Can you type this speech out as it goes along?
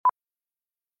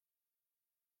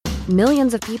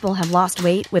Millions of people have lost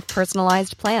weight with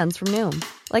personalized plans from Noom.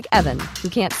 Like Evan, who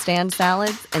can't stand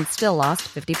salads and still lost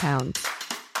 50 pounds.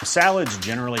 Salads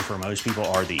generally for most people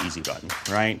are the easy button,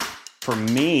 right? For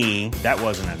me, that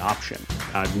wasn't an option.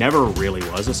 I never really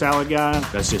was a salad guy.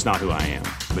 That's just not who I am.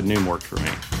 But Noom worked for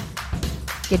me.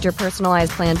 Get your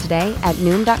personalized plan today at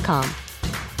Noom.com.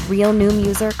 Real Noom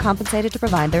user compensated to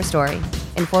provide their story.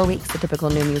 In 4 weeks, the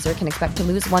typical Noom user can expect to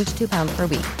lose 1 to 2 pounds per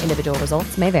week. Individual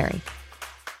results may vary.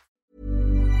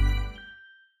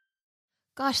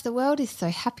 Gosh, the world is so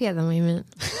happy at the moment.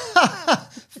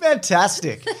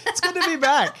 Fantastic. It's good to be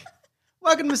back.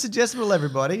 Welcome to Suggestible,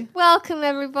 everybody. Welcome,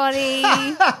 everybody.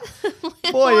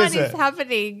 Boy, What is is it.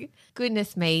 happening?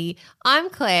 Goodness me. I'm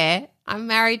Claire. I'm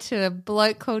married to a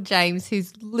bloke called James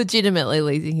who's legitimately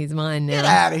losing his mind now. Get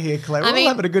out of here, Claire. We're all mean-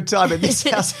 having a good time in this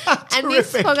house. And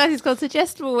this Terrific. podcast is called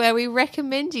Suggestible, where we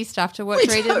recommend you stuff to watch,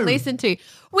 We read, do. and listen to,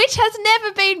 which has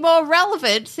never been more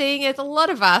relevant, seeing as a lot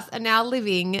of us are now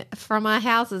living from our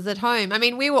houses at home. I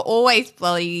mean, we were always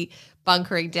bloody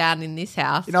bunkering down in this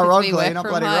house. You're not 'cause wrong, we Claire. work You're not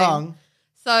from bloody home. wrong.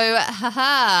 So,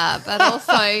 but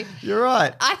also, You're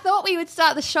right. I thought we would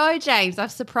start the show, James.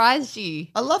 I've surprised you.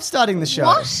 I love starting the show.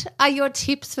 What are your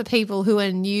tips for people who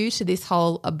are new to this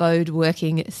whole abode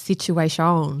working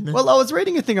situation? Well, I was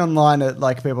reading a thing online that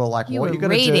like people are like, You what were you got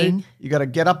to do? reading? You got to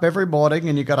get up every morning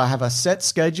and you got to have a set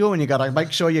schedule and you got to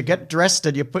make sure you get dressed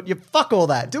and you put your fuck all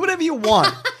that. Do whatever you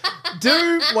want.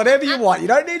 Do whatever you want. You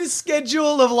don't need a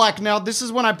schedule of like, now this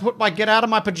is when I get out of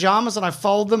my pajamas and I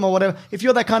fold them or whatever. If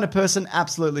you're that kind of person,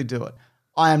 absolutely do it.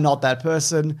 I am not that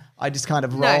person. I just kind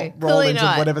of roll clearly into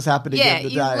not. whatever's happening Yeah, in the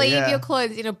you day. leave yeah. your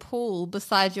clothes in a pool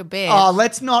beside your bed. Oh,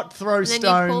 let's not throw then you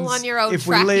stones pull on your old if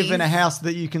we live in a trackies house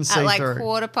that you can see at like through.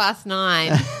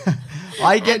 9:15.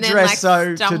 I get and then, dressed like,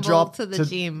 to stumble drop to the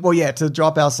gym. Well, yeah, to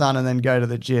drop our son and then go to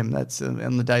the gym. That's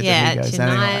on the days Yeah, that he at goes. your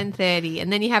Anyway. 9:30,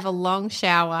 and then you have a long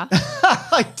shower,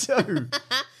 I do.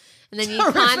 and then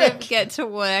you kind of get to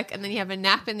work, and then you have a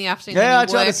nap in the afternoon. Yeah, I and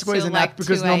you try to work squeeze till, a nap like,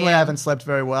 because 2 normally I a.m. haven't slept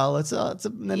very well. It's a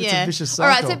vicious cycle.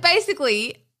 All right, so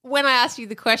basically, when I asked you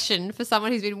the question for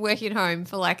someone who's been working at home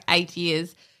for like 8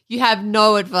 years, you have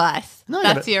no advice. No,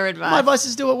 That's your advice. My advice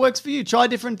is do what works for you. Try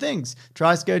different things.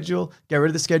 Try a schedule. Get rid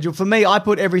of the schedule. For me, I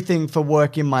put everything for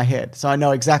work in my head, so I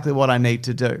know exactly what I need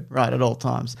to do right at all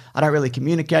times. I don't really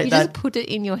communicate You that. just put it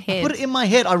in your head. Put it in my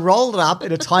head. I roll it up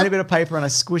in a tiny bit of paper and I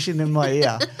squish it in my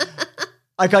ear.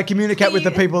 Like I communicate with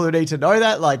the people who need to know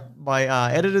that, like my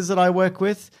editors that I work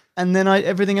with, and then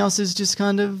everything else is just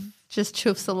kind of just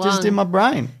chuffs along. just in my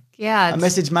brain. Yeah. I it's-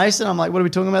 message Mason. I'm like, "What are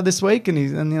we talking about this week?"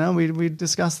 And we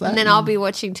discuss that. And then I'll be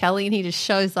watching telly and he just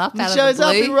shows up he out shows of the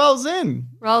up. blue. He rolls in.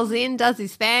 rolls in, does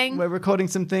his thing. We're recording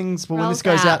some things. Well, when Rolls this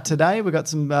goes out. out today, we've got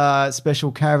some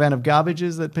special caravan of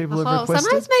garbages that people have Oh, requested.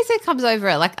 sometimes Meso comes over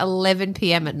at like 11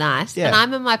 p.m. at night Yeah. and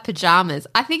I'm in my pajamas.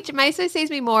 I think Meso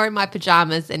sees me more in my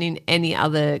pajamas than in any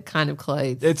other kind of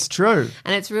clothes. It's true.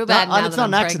 And it's real bad now It's that not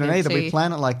an I'm accident pregnant either. We too.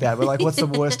 plan it like that. We're like, what's the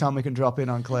worst time we can drop in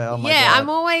on Claire? Oh my Yeah, God. I'm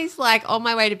always like on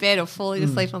my way to bed or falling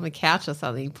asleep on the couch or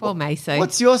something. Poor Meso.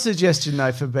 What's your suggestion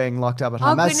though for being locked up at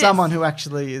home? As goodness. someone who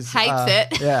actually is Hates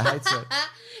it. Yeah, hates it.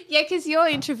 Yeah, because you're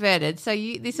introverted, so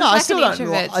this is No, I like still an don't.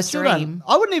 introvert's I still dream. don't.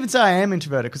 I wouldn't even say I am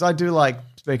introverted because I do like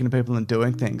speaking to people and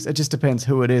doing things. It just depends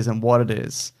who it is and what it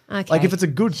is. Okay. Like if it's a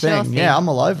good Sure thing, thing. yeah, I'm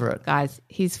all over it. Guys,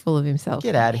 he's full of himself.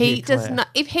 Get out of he here, does Claire. not.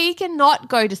 If he cannot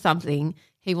go to something,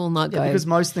 he will not go. Because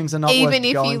most things are not Even worth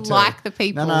if going you to. like the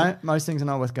people. No, most things are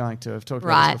not worth going to. I've talked about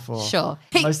Right, this before. sure.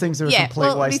 Most things are a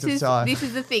complete waste of time. This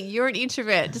is the thing. You're an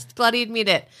introvert. Just bloody admit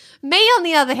it. Me, on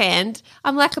the other hand,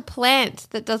 I'm like a plant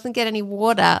that doesn't get any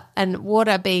water, and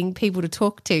water being people to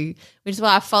talk to, which is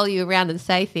why I follow you around and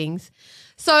say things.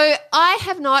 So I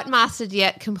have not mastered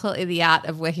yet completely the art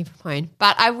of working from home,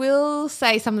 but I will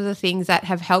say some of the things that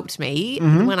have helped me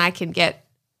Mm-hmm. when I can get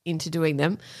into doing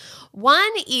them. One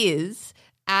is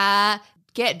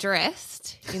get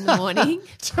dressed in the morning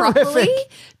properly.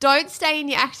 Terrific. Don't stay in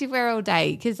your activewear all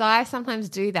day because I sometimes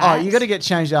do that. Oh, you got to get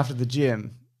changed after the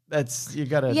gym. You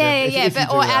got to. Yeah, if you but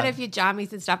do or that. out of your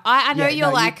jammies and stuff. I know Yeah, you're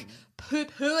no, like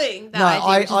poo-pooing that No,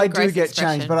 idea, which is a I do gross get expression,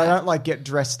 changed, but I don't like get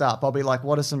dressed up. I'll be like,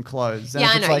 what are some clothes? And Yeah,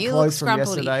 if I it's know. like You look clothes from scrumply.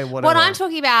 yesterday, whatever. What I'm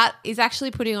talking about is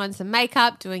actually putting on some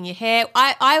makeup, doing your hair.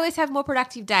 I always have more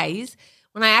productive days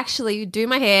when I actually do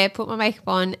my hair, put my makeup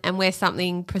on, and wear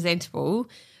something presentable.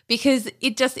 Because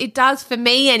it does for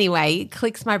me anyway, it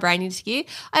clicks my brain into gear.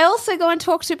 I also go and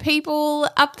talk to people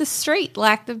up the street,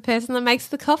 like the person that makes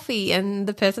the coffee and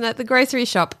the person at the grocery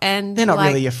shop. And They're not like,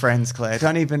 really your friends, Claire.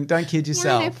 Don't kid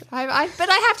yourself. but I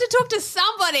have to talk to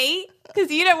somebody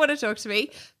because you don't want to talk to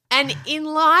me. And in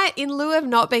lieu of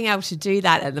not being able to do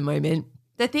that at the moment,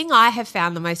 The thing I have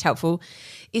found the most helpful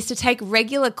is to take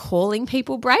regular calling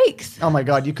people breaks. Oh my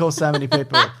God, you call so many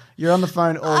people. You're on the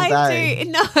phone all day. I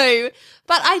do. No,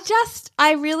 but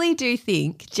I really do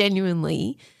think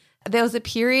genuinely there was a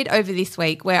period over this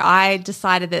week where I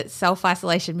decided that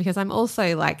self-isolation, because I'm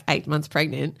also like 8 months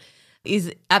pregnant,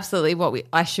 is absolutely what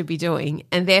I should be doing,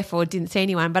 and therefore didn't see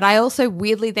anyone. But I also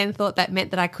weirdly then thought that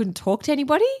meant that I couldn't talk to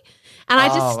anybody. And I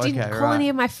just didn't call any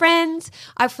of my friends.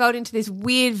 I fell into this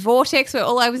weird vortex where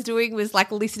all I was doing was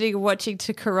like listening and watching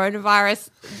to coronavirus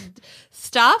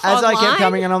stuff As online. I kept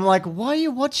coming and I'm like, why are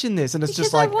you watching this? And it's Because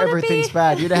just like, I wanna everything's be-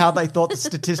 bad. You know how they thought the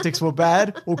statistics were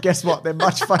bad? Well, guess what? They're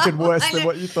much fucking worse than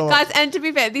what you thought. Guys, and to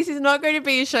be fair, this is not going to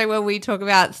be a show where we talk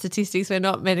about statistics. We're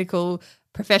not medical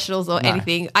professionals or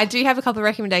anything. I do have a couple of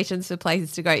recommendations for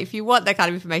places to go. If you want that kind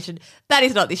of information, that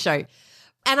is not this show.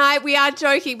 And we are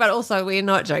joking, but also we're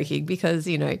not joking because,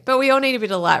 but we all need a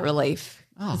bit of light relief.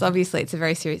 Because obviously it's a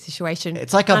very serious situation.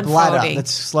 It's like a unfolding. bladder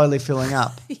that's slowly filling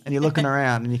up and you're looking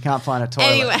around and you can't find a toilet.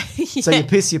 Anyway, So you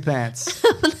piss your pants.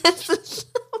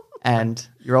 And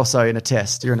you're also in a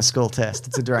test. You're in a school test.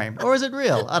 It's a dream. Or is it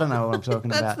real? I don't know what I'm talking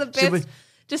That's about. the best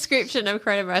description of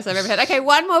coronavirus I've ever heard. Okay,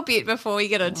 one more bit before we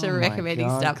get on to recommending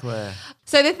God, stuff. Claire.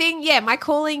 So the thing, my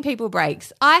calling people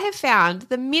breaks. I have found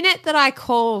the minute that I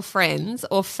call friends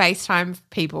or FaceTime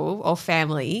people or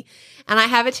family and I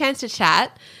have a chance to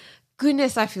chat,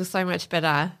 goodness, I feel so much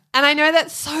better. And I know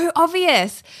that's so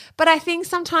obvious, but I think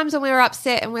sometimes when we're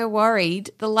upset and we're worried,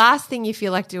 the last thing you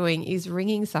feel like doing is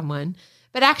ringing someone.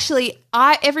 But actually,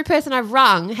 every person I've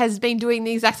rung has been doing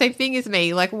the exact same thing as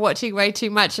me, like watching way too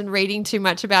much and reading too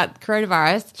much about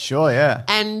coronavirus. Sure, yeah.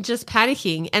 And just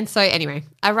panicking. And so anyway,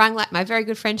 I rang like my very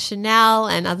good friend Chanel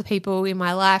and other people in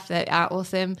my life that are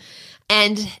awesome.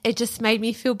 And it just made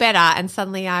me feel better. And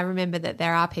suddenly I remembered that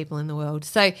there are people in the world.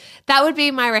 So that would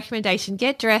be my recommendation.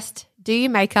 Get dressed, do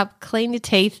your makeup, clean your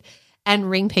teeth, and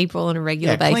ring people on a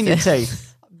regular basis. Clean your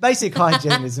teeth. Basic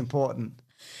hygiene is important.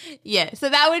 Yeah, so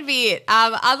that would be it.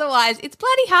 Otherwise, it's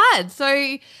bloody hard.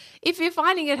 So if you're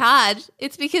finding it hard,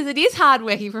 it's because it is hard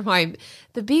working from home.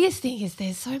 The biggest thing is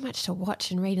there's so much to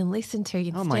watch and read and listen to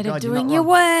instead of doing your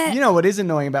work. You know what is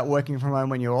annoying about working from home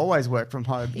when you always work from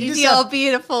home? You Is just your have-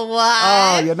 beautiful wife.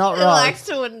 Oh, you're not Who right. likes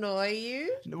to annoy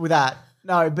you. with that.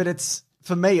 No, but it's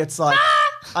for me. It's like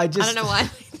I don't know why.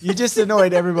 You just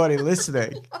annoyed everybody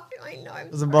listening. I know.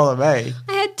 Doesn't bother me.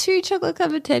 I had 2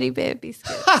 chocolate-covered teddy bear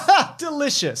biscuits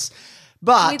Delicious,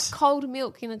 but with cold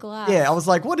milk in a glass. yeah, I was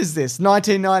like, "What is this?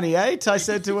 1998?" I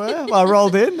said to her. I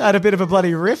rolled in, had a bit of a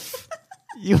bloody riff.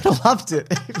 You would have loved it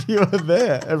if you were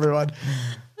there, everyone.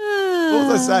 What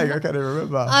was I saying? I can't even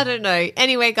remember. I don't know.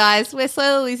 Anyway, guys, we're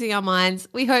slowly losing our minds.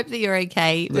 We hope that you're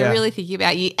okay. We're Yeah. really thinking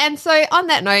about you. And so on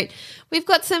that note, we've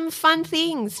got some fun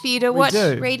things for you to watch,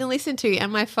 do. read and listen to.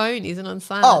 And my phone isn't on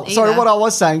silent Oh, sorry. either. What I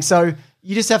was saying. So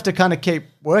you just have to kind of keep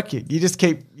working. You just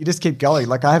keep going.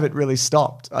 Like I haven't really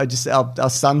stopped. Our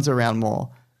son's around more,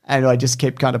 and I just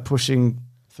keep kind of pushing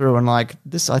through. And like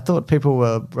this, I thought people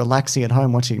were relaxing at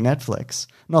home watching Netflix.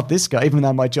 Not this guy. Even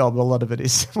though my job, a lot of it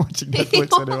is watching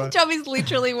Netflix Your anyway. job is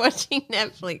literally watching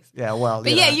Netflix. Yeah, well,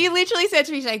 But you literally said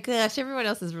to me, like, gosh, everyone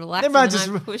else is relaxing Everyone's and just,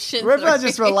 I'm pushing everyone's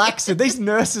just through." relaxing. These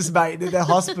nurses, mate, in their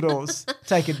hospitals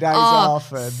taking days Oh,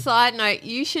 off. And side note,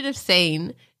 you should have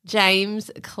seen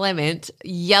James Clement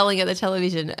yelling at the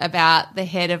television about the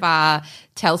head of our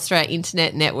Telstra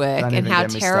internet network Don't and even how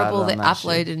get me terrible started the on that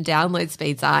upload and download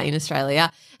speeds are in Australia.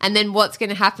 And then what's going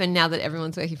to happen now that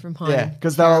everyone's working from home? yeah,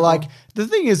 because they were like, the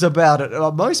thing is about it,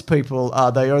 most people,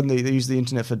 they use the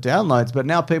internet for downloads, but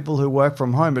now people who work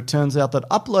from home, it turns out that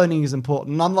uploading is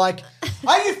important. And I'm like,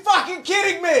 are you fucking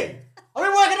kidding me? I've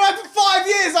been working at home for 5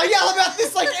 years. I yell about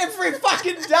this like every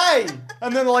fucking day.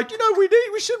 And then they're like,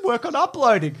 we should work on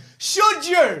uploading. Should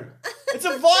you? It's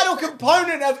a vital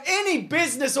component of any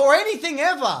business or anything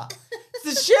ever. It's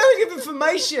the sharing of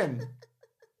information.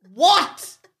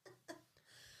 What?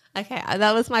 Okay,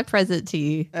 that was my present to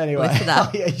you. Anyway, Listen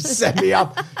up. yeah, you set me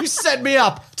up. You set me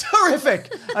up.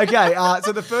 Terrific. Okay,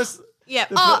 so the first... Yeah.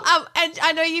 the And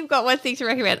I know you've got one thing to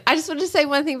recommend. I just want to say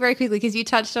one thing very quickly because you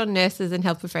touched on nurses and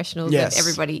health professionals Yes. and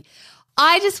everybody.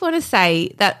 I just want to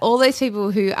say that all those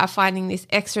people who are finding this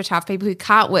extra tough, people who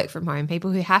can't work from home,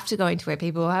 people who have to go into work,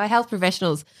 people who are health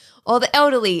professionals, or the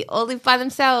elderly, or live by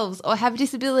themselves, or have a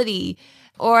disability,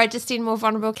 or are just in more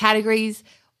vulnerable categories,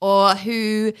 or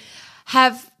who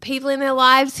have people in their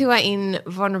lives who are in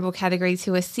vulnerable categories,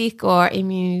 who are sick or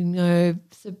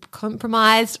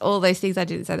immunocompromised, all those things. I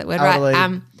didn't say that word Elderly.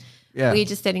 right. Yeah. We're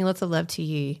just sending lots of love to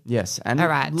you. Yes. And All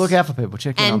right. look out for people.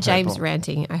 Check in on And James people.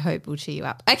 ranting, I hope, will cheer you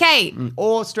up. Okay.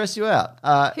 Or stress you out.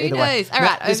 Who Either way. knows? All Now,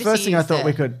 right, this over first to thing you, I thought sir.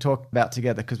 we could talk about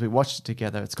together because we watched it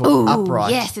together. It's called Ooh,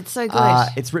 Upright. yes, it's so good.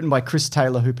 It's written by Chris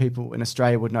Taylor, who people in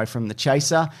Australia would know from The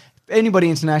Chaser. Anybody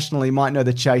internationally might know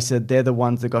The Chaser. They're the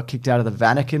ones that got kicked out of the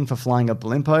Vatican for flying a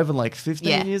blimp over like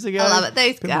 15 years ago. I love it.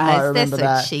 Those People guys, might they're remember so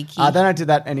that. cheeky. They don't do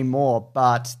that anymore,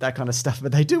 but that kind of stuff.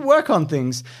 But they do work on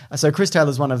things. So Chris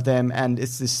Taylor's one of them, and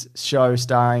it's this show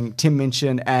starring Tim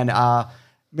Minchin and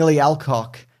Millie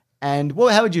Alcock. And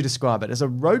how would you describe it? As a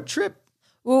road trip?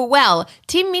 Well,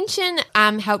 Tim Minchin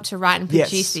helped to write and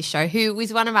produce Yes. this show, who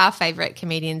was one of our favourite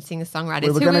comedians, singer-songwriters, We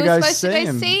were who gonna we go were supposed to see go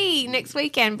him. see next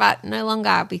weekend, but no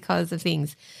longer because of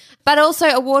things. But also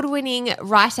award-winning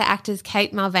writer-actors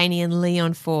Kate Mulvaney and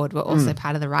Leon Ford were Hmm. also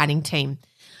part of the writing team.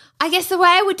 I guess the way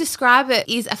I would describe it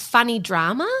is a funny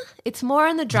drama. It's more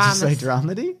in the Did you drama. say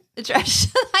dramedy? That's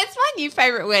my new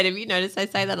favourite word. Have you noticed I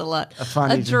say that a lot? A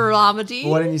funny dramedy.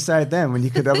 Why didn't you say it then when you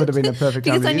could? That would have been the perfect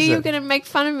time Because to I knew use you it. were going to make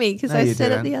fun of me because No, I you said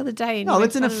didn't. it the other day. And No, you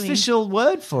it's made an fun of me. official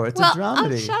word for it. It's a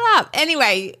dramedy. Shut up.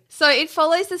 Anyway, so it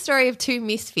follows the story of two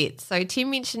misfits. So Tim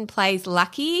Minchin plays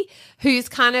Lucky, who's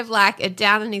kind of like a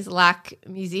down on his luck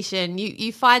musician.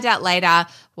 You find out later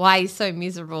why he's so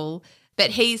miserable, but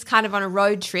he's kind of on a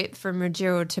road trip from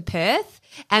Mildura to Perth,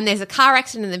 and there's a car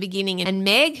accident in the beginning, and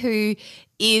Meg, who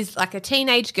is like a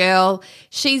teenage girl,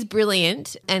 she's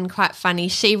brilliant and quite funny.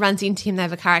 She runs into him, they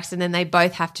have a car accident, and they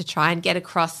both have to try and get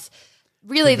across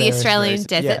really the various Australian ways.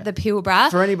 desert, Yeah. the Pilbara.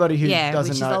 For anybody who which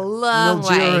doesn't is know, a long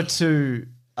Mildura way. to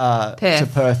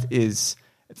Perth. Perth is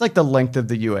it's like the length of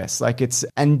the US.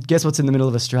 And guess what's in the middle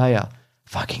of Australia?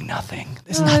 Fucking nothing.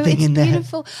 There's nothing it's in there.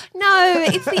 beautiful. No,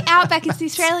 it's the outback. It's the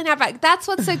Australian outback. That's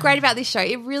what's so great about this show.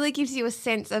 It really gives you a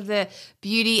sense of the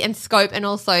beauty and scope, and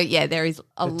also, there is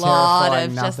a The lot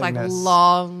terrifying of just like nothingness.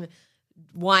 long,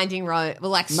 winding road,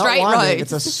 Not straight winding, roads.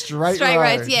 it's a straight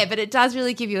roads. road. Yeah, but it does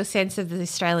really give you a sense of the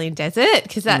Australian desert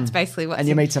because that's basically what's And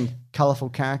you in- meet some colourful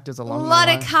characters a along lot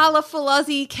the way. of colourful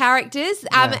Aussie characters.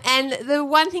 And the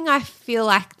one thing I feel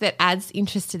like that adds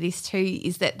interest to this too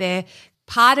is that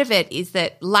part of it is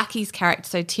that Lucky's character,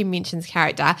 so Tim Minchin's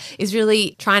character, is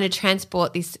really trying to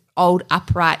transport this old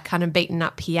upright kind of beaten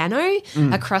up piano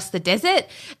across the desert,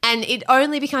 and it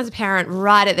only becomes apparent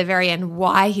right at the very end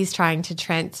why he's trying to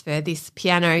transfer this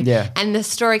piano. Yeah. And the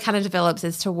story kind of develops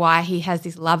as to why he has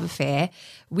this love affair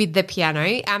with the piano.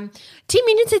 Tim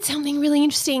Minchin said something really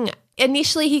interesting.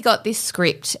 Initially, he got this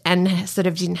script and sort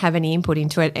of didn't have any input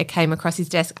into it. It came across his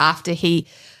desk after he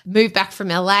moved back from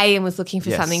LA and was looking for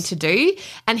Yes. something to do.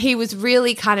 And he was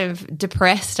really kind of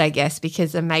depressed, I guess,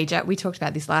 because we talked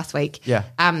about this last week. Yeah.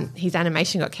 His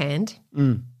animation got canned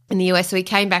in the US. So he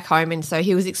came back home, and so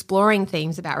he was exploring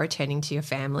themes about returning to your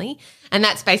family. And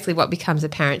that's basically what becomes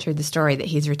apparent through the story, that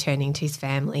he's returning to his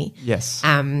family. Yes.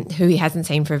 Who he hasn't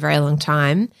seen for a very long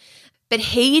time. But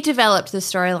he developed the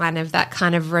storyline of that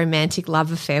kind of romantic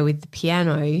love affair with the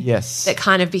piano. Yes. That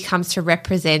kind of becomes to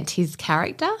represent his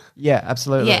character. Yeah,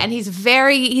 absolutely. Yeah, and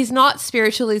he's not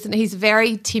spiritual, isn't he? He's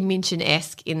very Tim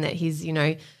Minchin-esque in that he's,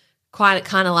 kind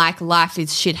of like life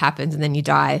is shit happens and then you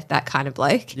die, that kind of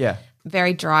bloke. Yeah.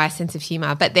 Very dry sense of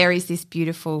humour. But there is this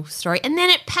beautiful story. And then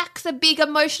it packs a big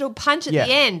emotional punch at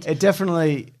the end. It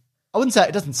definitely, I wouldn't say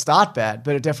it doesn't start bad,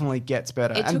 but it definitely gets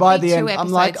better. It And took by me the 2 end, I'm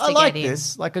like, episodes I to like get in.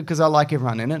 this, because I like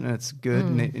everyone in it, and it's good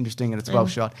and interesting, and it's well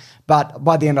shot. But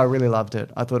by the end, I really loved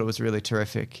it. I thought it was really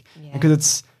terrific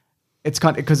because it's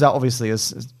kind of, because obviously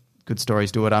as good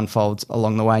stories do, it unfolds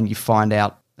along the way, and you find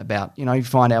out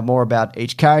more about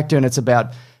each character, and it's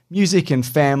about music and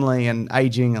family and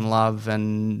aging and love,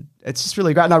 and it's just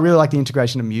really great. And I really like the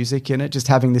integration of music in it, just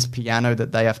having this piano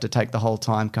that they have to take the whole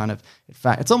time kind of,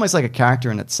 it's almost like a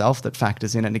character in itself that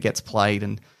factors in, and it gets played,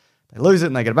 and they lose it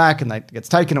and they get it back and it gets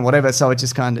taken and whatever. So it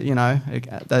just kind of,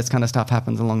 that kind of stuff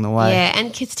happens along the way. Yeah,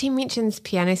 and because Tim Minchin's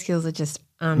piano skills are just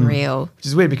unreal. Which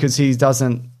is weird because he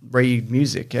doesn't read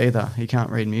music either. He can't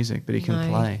read music, but he can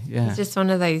play. Yeah. He's just one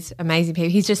of those amazing people.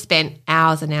 He's just spent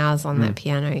hours and hours on that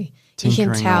piano. You can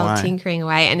Tinkering tell away. tinkering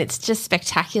away, and it's just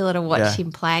spectacular to watch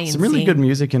him play and Some really sing. good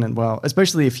music in it,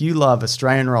 especially if you love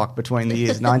Australian rock between the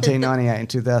years 1998 and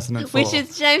 2004. Which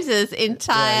is James's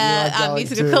entire you are going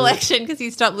musical to- collection because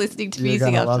he stopped listening to You're music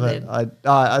gonna after love that. it.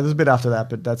 I was a bit after that,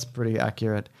 but that's pretty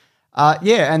accurate.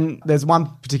 And there's one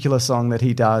particular song that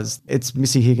he does. It's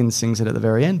Missy Higgins sings it at the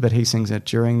very end, but he sings it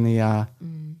during the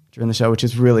show, which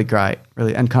is really great,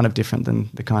 really, and kind of different than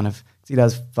the kind of, he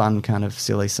does fun kind of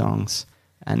silly songs,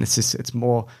 and it's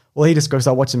more Well, he just goes,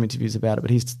 I watch some interviews about it,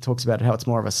 but he talks about how it's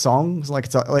more of a song. It's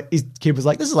like, his kid was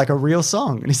like, this is like a real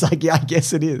song. And he's like, yeah, I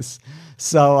guess it is.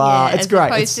 So it's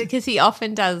great. Because he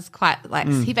often does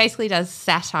he basically does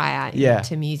satire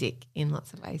into music in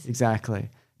lots of ways. Exactly.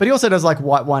 But he also does like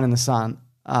White Wine in the Sun,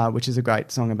 which is a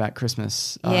great song about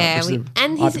Christmas. My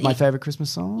favorite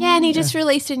Christmas song. Yeah, and he just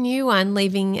released a new one,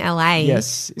 Leaving LA.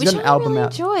 Yes, he's got an album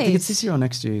out. I think it's this year or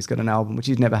next year. He's got an album which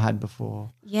he's never had before.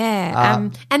 Yeah,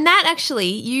 and that actually,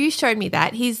 you showed me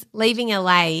that his Leaving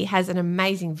LA has an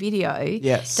amazing video.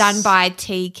 Done by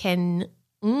T. Ken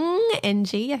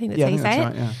NG. I think that's how you say it.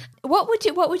 Right, yeah. What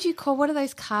would you call? What are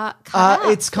those car?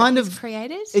 It's kind of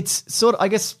created. It's sort of, I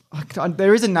guess,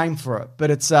 there is a name for it, but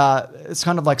it's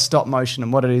kind of like stop motion.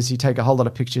 And what it is, you take a whole lot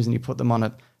of pictures and you put them on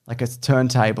a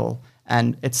turntable,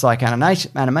 and it's like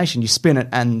animation. You spin it,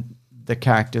 and the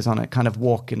characters on it kind of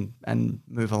walk and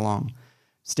move along.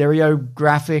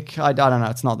 Stereographic. I don't know.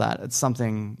 It's not that. It's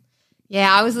something.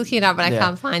 Yeah, I was looking it up, but I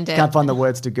can't find it. Can't find the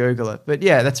words to Google it. But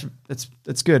yeah, that's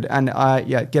good. And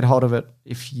get hold of it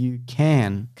if you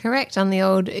can. Correct, on the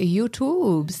old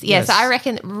YouTubes. Yes, so I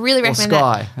really recommend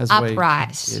Sky, that. As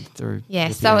Upright. Through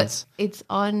so it's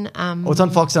on... it's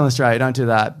on Foxtel Australia. Don't do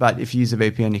that. But if you use a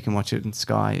VPN, you can watch it in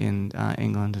Sky in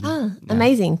England.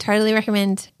 Amazing. Totally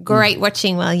recommend. Great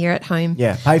watching while you're at home.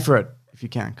 Yeah, pay for it if you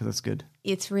can, because it's good.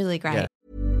 It's really great. Yeah.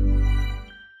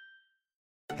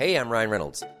 Hey, I'm Ryan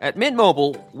Reynolds. At Mint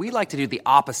Mobile, we like to do the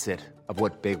opposite of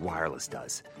what Big Wireless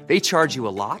does. They charge you a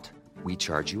lot, we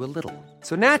charge you a little.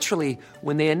 So naturally,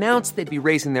 when they announced they'd be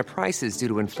raising their prices due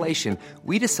to inflation,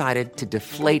 we decided to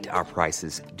deflate our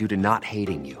prices due to not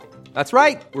hating you. That's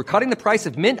right. We're cutting the price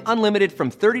of Mint Unlimited from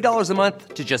 $30 a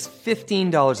month to just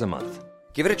 $15 a month.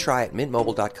 Give it a try at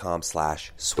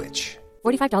mintmobile.com/switch.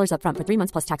 $45 up front for 3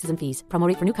 months plus taxes and fees. Promo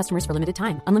rate for new customers for limited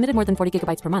time. Unlimited more than 40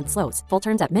 gigabytes per month. Slows full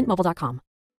terms at mintmobile.com.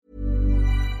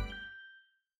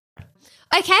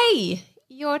 Okay,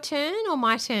 your turn or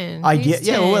my turn? Well,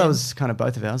 that was kind of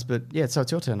both of ours, but yeah, so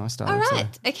it's your turn. I started. All right.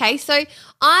 So. Okay, so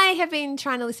I have been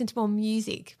trying to listen to more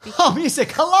music.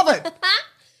 Music. I love it.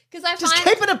 Because I just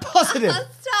keeping it positive.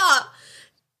 Stop.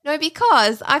 No,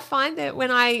 because I find that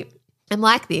when I am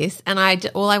like this and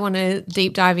all I want to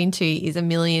deep dive into is a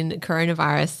million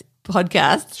coronavirus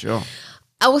podcasts. Sure.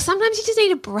 Well, sometimes you just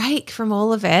need a break from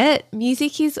all of it.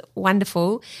 Music is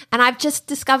wonderful. And I've just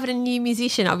discovered a new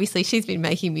musician. Obviously, she's been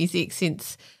making music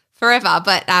since forever,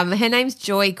 but her name's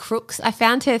Joy Crooks. I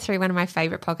found her through one of my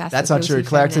favourite podcasts. That's not true.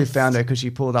 Claire actually found her because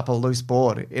she pulled up a loose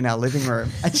board in our living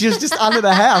room. And she was just under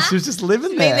the house. She was just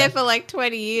living there. She's been there for like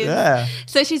 20 years. Yeah.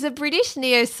 So she's a British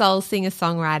neo-soul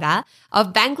singer-songwriter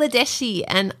of Bangladeshi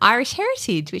and Irish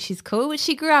heritage, which is cool.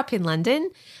 She grew up in London,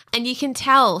 and you can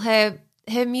tell her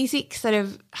music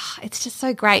it's just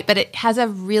so great, but it has a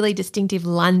really distinctive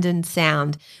London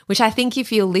sound, which I think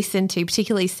if you listen to,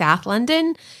 particularly South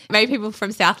London, maybe people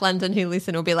from South London who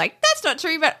listen will be like, that's not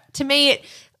true, but to me it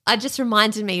just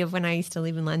reminded me of when I used to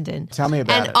live in London. Tell me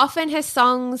about it. And often her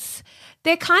songs,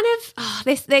 they're kind of,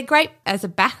 they're great as a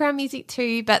background music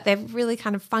too, but they're really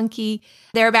kind of funky.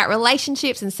 They're about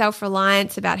relationships and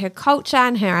self-reliance, about her culture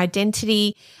and her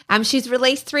identity. She's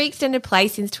released 3 extended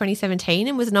plays since 2017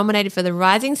 and was nominated for the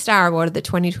Rising Star Award at the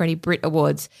 2020 Brit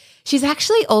Awards. She's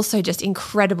actually also just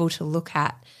incredible to look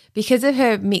at because of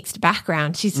her mixed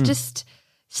background. She's just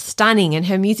stunning, and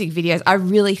her music videos, I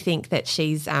really think that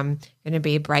she's going to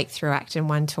be a breakthrough act and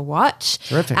one to watch.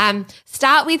 Terrific.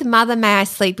 Start with Mother May I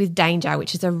Sleep with Danger,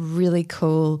 which is a really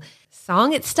cool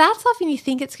song. It starts off and you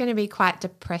think it's going to be quite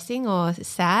depressing or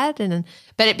sad,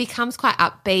 but it becomes quite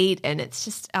upbeat, and it's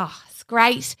just, it's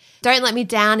great. Don't Let Me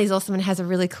Down is awesome and has a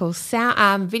really cool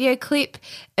sound video clip.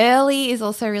 Early is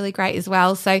also really great as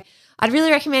well. So I'd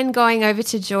really recommend going over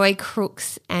to Joy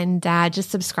Crooks and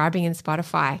just subscribing in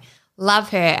Spotify. Love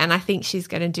her, and I think she's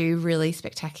going to do really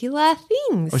spectacular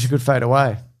things. Or she could fade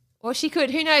away. Or she could.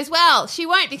 Who knows? Well, she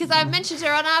won't because I've mentioned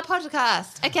her on our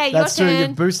podcast. Okay, That's your true. turn.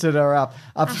 You boosted her up.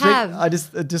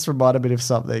 It just reminded me of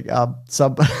something. I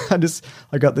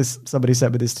got this. Somebody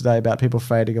sent me this today about people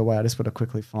fading away. I just want to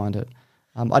quickly find it.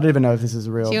 I don't even know if this is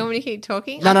real. Do you want me to keep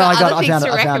talking? No, I found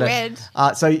recommend.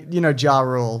 it. So you know Ja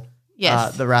Rule,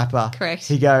 yes, the rapper. Correct.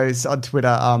 He goes on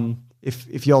Twitter,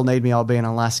 if y'all need me, I'll be in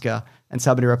Alaska. And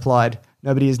somebody replied,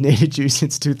 nobody has needed you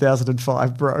since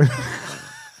 2005, bro.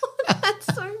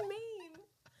 That's so mean.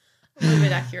 A little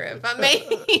bit accurate, but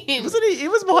maybe. Wasn't he? He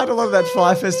was behind a lot of that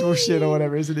Fire Festival shit or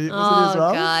whatever, isn't he? Wasn't he as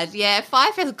well? God, yeah,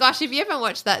 Fire Festival. Gosh, if you haven't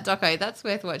watched that doco, that's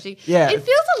worth watching. Yeah. It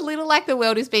feels a little like the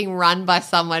world is being run by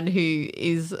someone who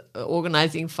is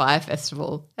organising Fire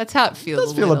Festival. That's how it feels. It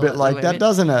does feel a bit like that,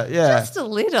 doesn't it? Yeah. Just a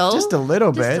little. Just a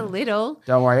little bit. Just a little.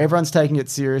 Don't worry, everyone's taking it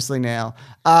seriously now.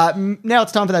 Now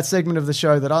it's time for that segment of the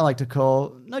show that I like to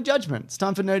call No Judgment. It's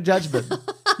time for No Judgment.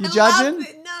 You judging?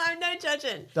 No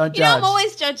judging. Don't You know, I'm judge.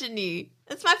 always judging you.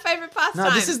 It's my favourite pastime.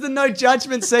 No, this is the No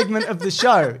Judgment segment of the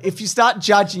show. If you start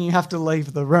judging, you have to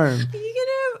leave the room.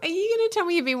 Are you gonna tell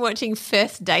me you've been watching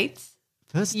First Dates?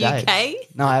 First UK?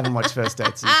 Dates? No, I haven't watched First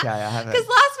Dates UK. I haven't. Because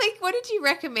last week, what did you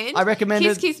recommend? I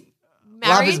recommended Kiss Love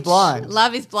Marriage. is Blind.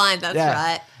 Love is Blind. That's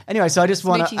right. Anyway, so I just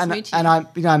want to, Smoochy,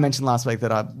 smoochy. and I mentioned last week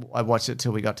that I watched it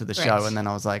till we got to the Great. show, and then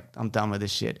I was like, I'm done with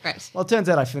this shit. Great. Well, it turns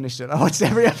out I finished it. I watched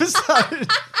every episode.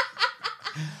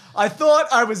 I thought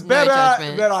I was better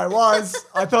judgment. than I was.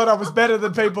 I thought I was better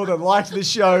than people that liked the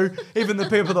show, even the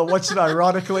people that watched it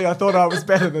ironically. I thought I was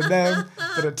better than them,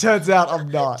 but it turns out I'm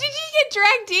not. Did you get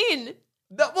dragged in?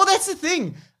 Well, that's the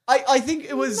thing. I think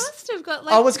it was. Must have got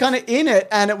like. I was kind of in it,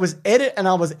 and it was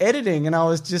I was editing, and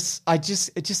it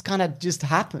just kind of just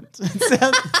happened.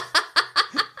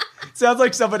 Sounds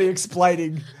like somebody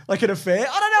explaining like an affair.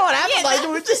 I don't know what happened. Yeah, Like we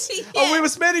were just, yeah. we were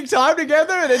spending time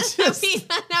together, and it just.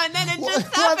 and then it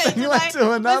just One happened. thing You're led like,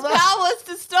 to another. was powerless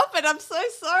to stop it. I'm so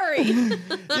sorry.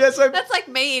 Yeah, so That's like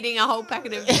me eating a whole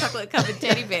packet of chocolate covered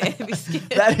teddy bear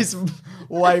biscuits. that is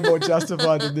way more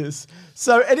justified than this.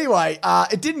 So anyway,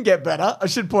 it didn't get better. I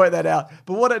should point that out.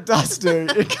 But what it does do,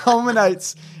 it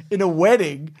culminates in a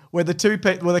wedding where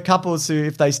the couples who,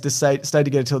 if they stay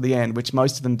together till the end, which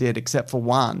most of them did except for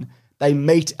one, they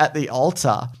meet at the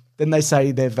altar. Then they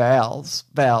say their vows.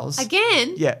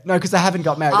 Again? Yeah. No, because they haven't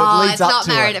got married. Oh, it leads it's up not to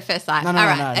married it. at first sight. No. All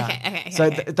right. Okay. So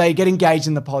they get engaged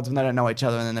in the pods when they don't know each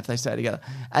other, and then if they stay together.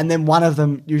 And then one of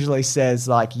them usually says,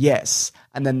 like, yes.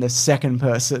 And then the second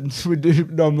person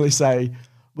would normally say,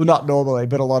 well, not normally,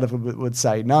 but a lot of them would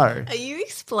say no. Are you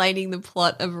explaining the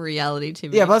plot of a reality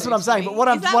TV? Yeah, but that's what I'm saying. But what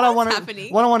I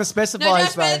want to specify No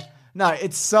is that judgment. no,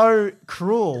 it's so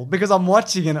cruel because I'm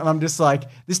watching it and I'm just like,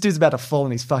 this dude's about to fall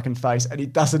on his fucking face and he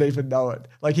doesn't even know it.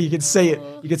 Like you can see it.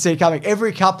 You can see it coming.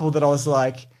 Every couple that I was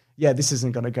like, yeah, this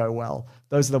isn't going to go well.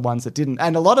 Those are the ones that didn't.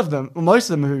 And a lot of them, well, most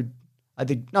of them who I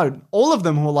think, no, all of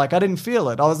them who were like, I didn't feel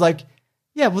it. I was like,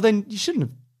 yeah, well then you shouldn't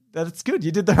have. That's good.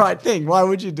 You did the right thing. Why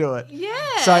would you do it? Yeah.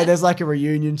 So there's like a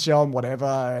reunion show and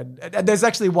whatever. And there's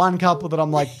actually one couple that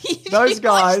I'm like, those You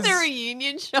guys. watched the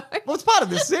reunion show. Well, it's part of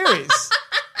the series.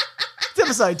 It's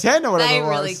episode 10 or whatever They it was.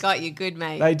 really got you good,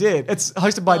 mate. They did. It's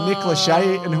hosted by Nick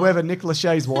Lachey and whoever Nick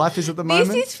Lachey's wife is at the moment.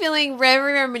 This is feeling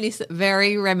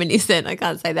very reminiscent, I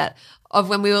can't say that, of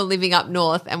when we were living up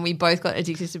north and we both got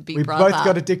addicted to Big We Brother. both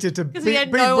got addicted to Big we had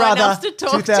Big no one Brother else to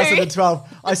talk to.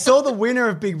 2012. I saw the winner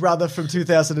of Big Brother from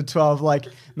 2012 like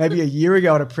maybe a year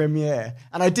ago at a premiere,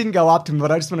 and I didn't go up to him,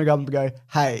 but I just want to go up and go,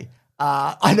 hey,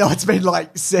 I know it's been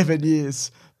like 7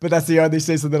 years, but that's the only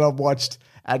season that I've watched,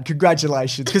 and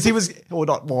congratulations. Because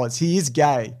he is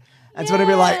gay. And so I'd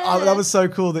be like, oh, that was so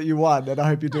cool that you won, and I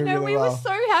hope you're doing No, really we well. were so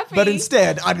happy. But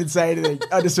instead, I didn't say anything.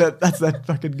 I just went, that's that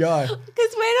fucking guy.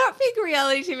 Because we're not big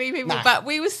reality TV people, but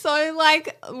we were so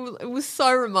like, it was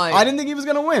so remote. I didn't think he was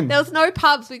going to win. There was no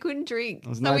pubs. We couldn't drink.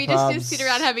 was So no we just pubs. used to sit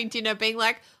around having dinner being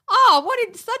like, oh, what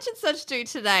did such and such do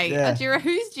today? Yeah.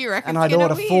 Whose do you reckon And is I'd gonna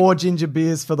order win? 4 ginger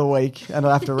beers for the week, and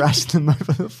I'd have to ration them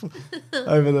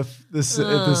over the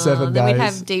 7 Then days. we'd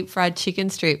have deep fried chicken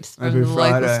strips from Every the local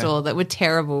Friday. store that were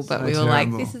terrible, but So we were like,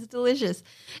 terrible. this is delicious.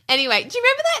 Anyway, do you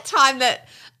remember that time that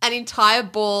an entire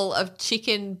ball of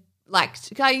chicken, like,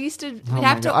 I used to, we'd Oh my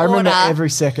have to God. I remember order. every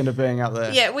second of being up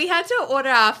there. Yeah, we had to order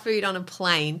our food on a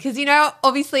plane because,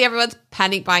 obviously everyone's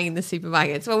panic buying in the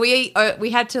supermarkets. Well, we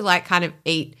had to like kind of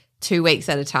eat 2 weeks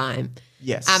at a time.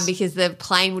 Yes. Because the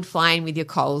plane would fly in with your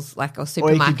Coles, like, or Or you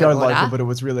supermarket could go order. local, but it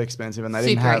was really expensive, and they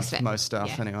didn't Super have expensive. most stuff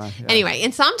Yeah. anyway. Yeah. Anyway,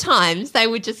 and sometimes they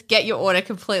would just get your order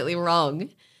completely wrong.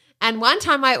 And one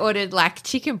time I ordered like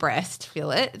chicken breast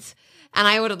fillets, and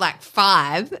I ordered like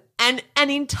 5, and an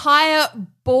entire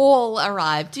ball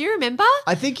arrived. Do you remember?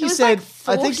 I think It you was said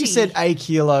like I think you 40. said a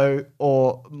kilo,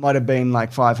 or might have been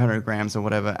like 500 grams or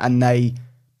whatever, and they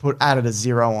added a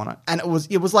 0 on it, and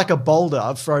it was like a boulder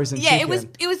of frozen Yeah, chicken.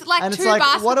 it was like and 2 it's like,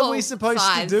 basketball what are we supposed to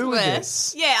size do with worth.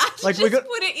 this? Yeah, I Like just we got,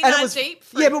 put it in and our deep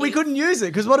freeze. Yeah, but we couldn't use it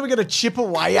because what are we going to chip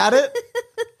away at it?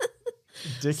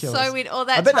 Ridiculous. So we'd all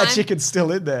that I bet that time- chicken's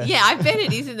still in there. Yeah, I bet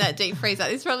it is in that deep freezer.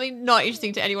 It's probably not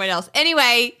interesting to anyone else.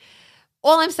 Anyway,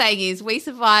 all I'm saying is we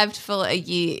survived for a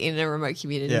year in a remote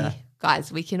community. Yeah.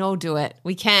 guys. We can all do it.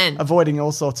 We can. Avoiding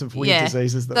all sorts of weird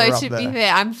diseases that Though were up to there. be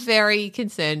fair, I'm very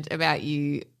concerned about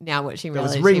you now watching There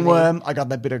was reality TV. ringworm. I got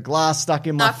that bit of glass stuck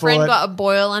in my Our foot. friend got a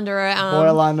boil under her arm.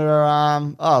 boil under her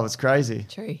arm. Oh, it was crazy.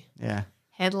 True. Yeah.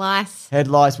 Head lice. Head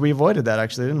lice. We avoided that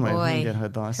actually, didn't we? Boy, We didn't get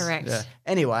head lice. correct. Yeah.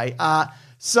 Anyway,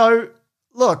 so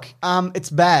look, it's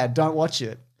bad. Don't watch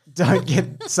it. Don't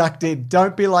get sucked in.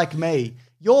 Don't be like me.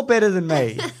 You're better than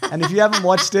me. And if you haven't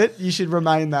watched it, you should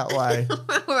remain that way.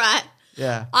 All right.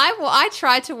 Yeah. I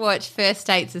tried to watch First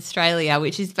Dates Australia,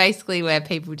 which is basically where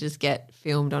people just get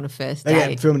filmed on a first They date.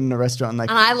 get filmed in a restaurant. And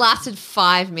And I lasted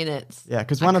 5 minutes. yeah,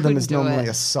 because one of them is couldn't do normally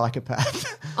it. a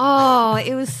psychopath. Oh,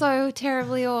 it was so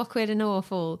terribly awkward and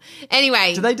awful.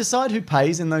 Anyway. Do they decide who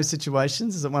pays in those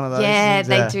situations? Is it one of those? Yeah,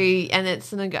 things? they do. And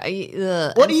it's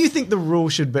What do you think the rule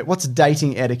should be? What's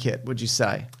dating etiquette, would you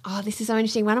say? Oh, this is so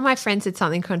interesting. One of my friends said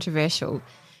something controversial.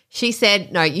 She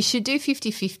said, no, you should do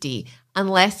 50-50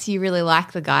 unless you really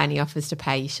like the guy and he offers to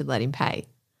pay, you should let him pay.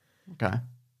 Okay.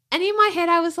 And in my head,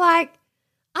 I was like,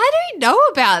 I don't know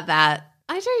about that.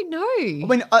 I don't know. I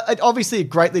mean, obviously, it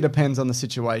greatly depends on the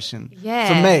situation. Yeah.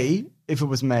 For me, if it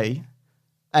was me,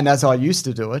 and as I used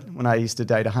to do it when I used to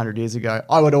date 100 years ago,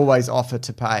 I would always offer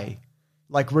to pay,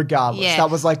 like regardless. Yeah. That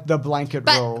was like the blanket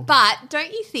rule. But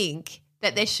don't you think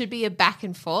that there should be a back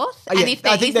and forth? Yeah, And if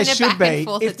there I think there isn't a should back be. and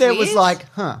forth, If it's there was weird? like,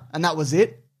 and that was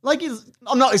it. Like,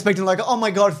 I'm not expecting like, oh my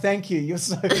God, thank you. You're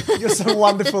so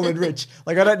wonderful and rich.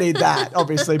 Like, I don't need that,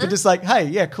 obviously. But just like, hey,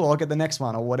 yeah, cool, I'll get the next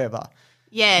one or whatever.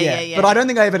 Yeah. But I don't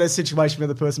think I ever had a situation where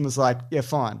the person was like, yeah,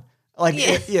 fine. Like,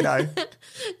 you know.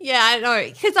 Yeah, I know.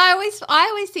 Because I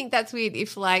always think that's weird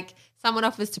if like someone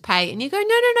offers to pay and you go,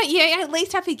 no, you at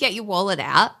least have to get your wallet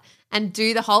out and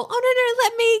do the whole, oh, no,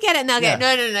 let me get it. And they'll Yeah.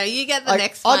 go, no, you get the Like,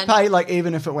 next one. I'd pay like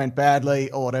even if it went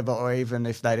badly or whatever, or even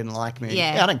if they didn't like me.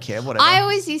 Yeah. I don't care, whatever. I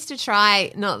always used to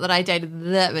try, not that I dated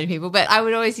that many people, but I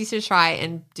would always used to try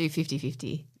and do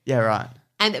 50-50. Yeah, right.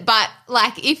 But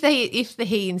like if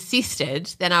he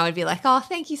insisted, then I would be like, oh,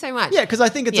 thank you so much. Yeah, because I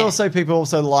think it's Yeah. also people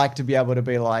also like to be able to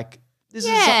be like, this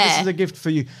Yeah. is a gift for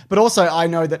you. But also I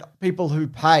know that people who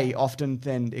pay often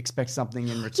then expect something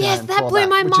in return. Yes, that for blew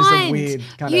my which mind. is a weird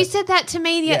kind you of. said that to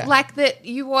me, Yeah. like that.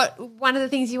 One of the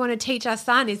things you want to teach our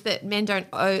son is that women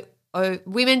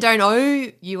don't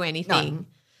owe you anything.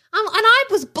 And I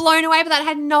was blown away by that. I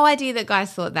had no idea that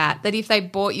guys thought that if they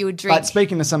bought you a drink. But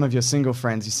speaking to some of your single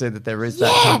friends, you said that there is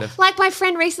that kind of. like my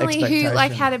friend recently who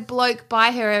like expectation. had a bloke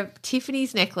buy her a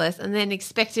Tiffany's necklace and then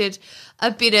expected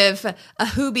a bit of a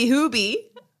hooby.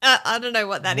 I don't know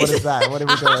what that What is. is that? What are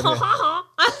we doing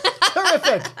here?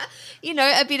 Terrific. You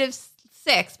know, a bit of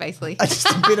sex, basically. Just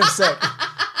a bit of sex.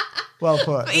 Well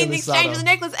put. In Really exchange subtle. for the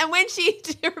necklace. And when she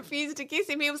refused to kiss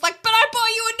him, he was like, but I bought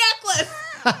you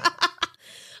a necklace.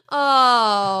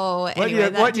 Oh,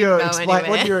 anyway, what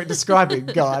anywhere. you're describing,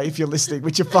 Guy, if you're listening,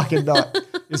 which you're fucking not,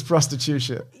 is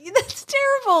prostitution. That's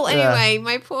terrible. Yeah. Anyway,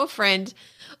 my poor friend.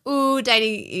 Ooh,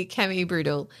 dating can be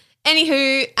brutal.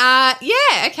 Anywho,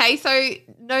 okay, so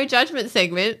no judgment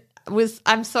segment was,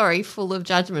 I'm sorry, full of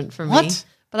judgment from me. What?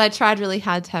 But I tried really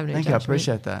hard to have no Thank you. I judgment.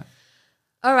 appreciate that.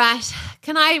 All right.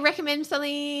 Can I recommend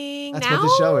something That's now? what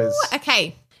the show is.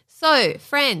 Okay. So,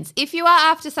 friends, if you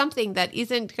are after something that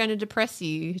isn't going to depress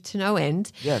you to no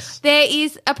end, Yes. there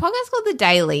is a podcast called The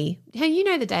Daily. You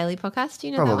know The Daily podcast? Do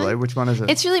you know that Probably. one? Which one is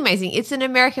it? It's really amazing. It's an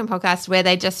American podcast where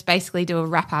they just basically do a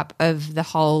wrap up of the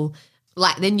whole,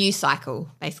 like the news cycle,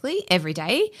 basically, every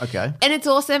day. Okay. And it's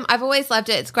awesome. I've always loved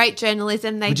it. It's great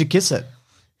journalism. Would you kiss it?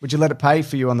 Would you let it pay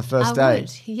for you on the first day?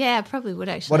 would. Yeah, I probably would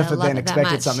actually. What if I it love then that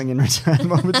expected much. something in return?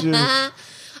 What would you?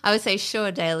 I would say,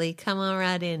 sure, Daily, come on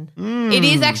right in. It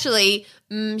is actually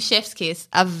Chef's Kiss,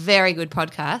 a very good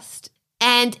podcast.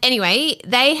 And anyway,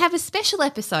 they have a special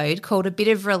episode called A Bit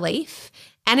of Relief,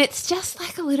 and it's just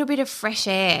like a little bit of fresh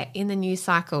air in the news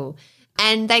cycle.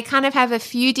 And they kind of have a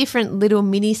few different little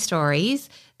mini stories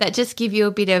that just give you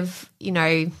a bit of,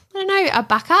 a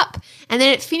buck up. And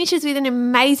then it finishes with an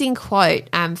amazing quote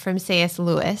from C.S.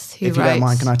 Lewis, who If you wrote... don't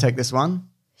mind, can I take this one?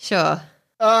 Sure.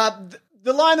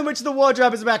 The line in which the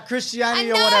wardrobe is about Christianity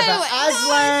or whatever.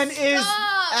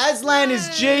 Aslan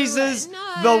is Jesus.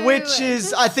 The witch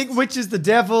is, I think, witch is the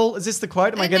devil. Is this the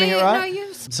quote? Am I getting it right? No,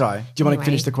 you... Sorry. Do you want to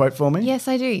finish the quote for me? Yes,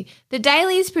 I do. The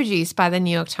Daily is produced by the New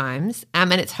York Times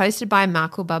and it's hosted by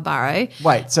Michael Barbaro.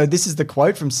 Wait, so this is the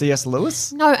quote from C.S.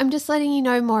 Lewis? No, I'm just letting you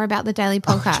know more about the Daily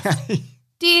podcast. Okay.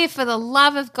 Dear, for the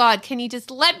love of God, can you just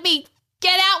let me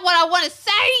get out what I want to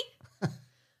say?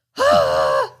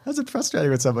 How's it frustrating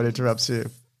when someone interrupts you?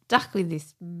 Stuck with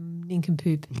this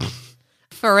nincompoop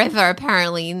forever,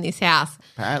 apparently, in this house.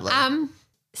 Apparently.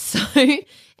 So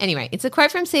Anyway, it's a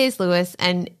quote from C.S. Lewis,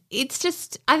 and it's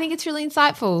just, I think it's really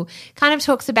insightful. Kind of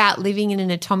talks about living in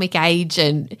an atomic age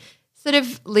and sort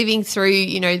of living through,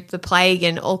 the plague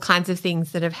and all kinds of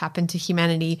things that have happened to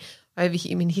humanity over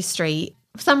human history.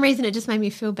 For some reason, it just made me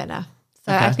feel better.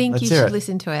 So Okay, I think let's you hear should it.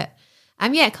 listen to it.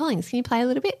 Yeah, Collins, can you play a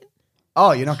little bit?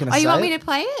 Oh, you're not going to Oh, say you want it? me to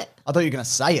play it? I thought you were going to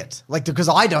say it. Like, because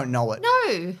I don't know it.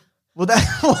 No. Well,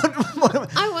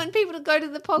 I want people to go to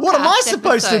the podcast. what am I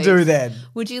supposed to do episodes. then?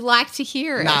 Would you like to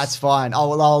hear it? Nah, it's fine.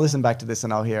 I'll listen back to this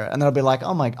and I'll hear it. And then I'll be like,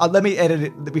 oh my, let me edit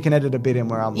it. We can edit a bit in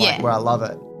where I'm like, Yeah. where I love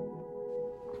it.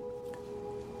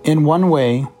 In one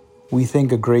way, we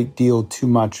think a great deal too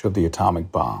much of the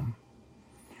atomic bomb.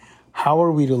 How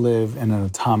are we to live in an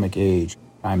atomic age?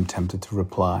 I'm tempted to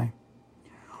reply.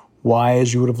 Why,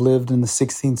 as you would have lived in the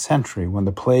 16th century when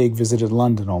the plague visited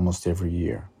London almost every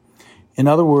year. In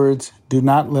other words, do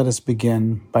not let us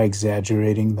begin by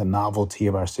exaggerating the novelty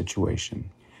of our situation.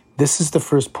 This is the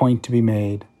first point to be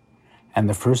made, and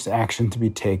the first action to be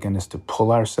taken is to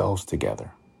pull ourselves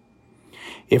together.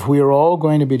 If we are all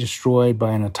going to be destroyed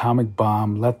by an atomic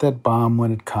bomb, let that bomb,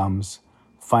 when it comes,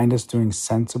 find us doing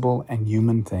sensible and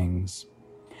human things.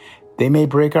 They may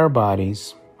break our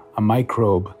bodies, a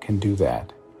microbe can do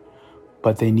that,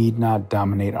 but they need not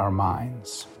dominate our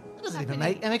minds. It doesn't even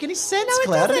make any sense, No, it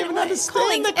Claire. I don't doesn't. even Wait, understand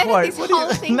Collins, the edit quote. this What do you-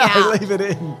 whole thing no, out. leave it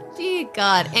in. Dear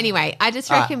God. Anyway, I just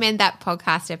recommend that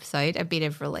podcast episode, A Bit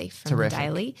of Relief from Terrific. The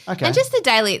Daily. Okay. And just The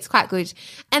Daily, it's quite good.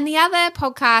 And the other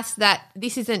podcast that,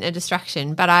 this isn't a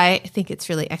distraction, but I think it's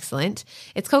really excellent.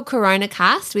 It's called Corona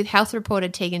Cast with health reporter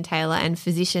Tegan Taylor and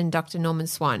physician Dr. Norman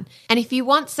Swan. And if you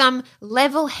want some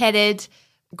level-headed,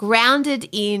 grounded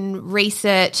in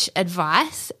research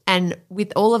advice and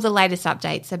with all of the latest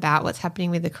updates about what's happening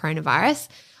with the coronavirus,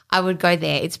 I would go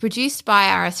there. It's produced by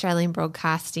our Australian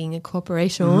Broadcasting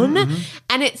Corporation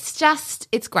and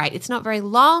it's great. It's not very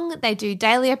long. They do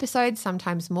daily episodes,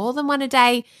 sometimes more than one a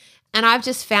day. And I've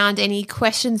just found any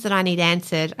questions that I need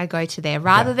answered, I go to there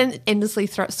rather than endlessly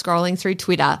scrolling through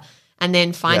Twitter and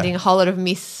then finding Yeah. a whole lot of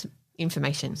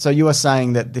misinformation. So you are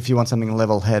saying that if you want something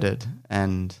level-headed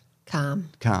and Calm.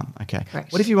 calm, okay.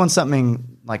 Correct. What if you want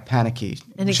something like panicky?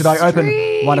 An Should I open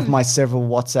extreme. one of my several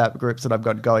WhatsApp groups that I've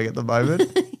got going at the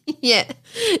moment? Yeah.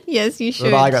 Yes, you should.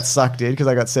 that I got sucked in because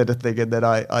I got sent a thing and then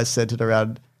I sent it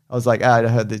around. I was like, I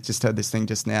heard this thing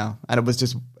just now, and it was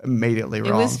just immediately It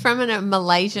wrong. was from a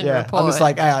Malaysian yeah, report. I was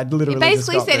like, I literally it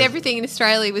basically just got said this. everything in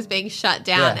Australia was being shut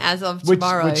down Yeah. as of which,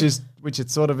 tomorrow. which it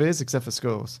sort of is, except for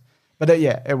schools. But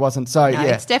it wasn't. So No,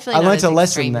 yeah, it's definitely I not learned as a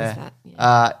lesson extreme there,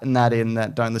 as that, in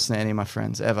that don't listen to any of my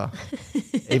friends ever,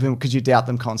 even because you doubt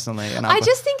them constantly. And I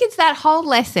just think it's that whole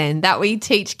lesson that we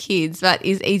teach kids, but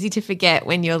is easy to forget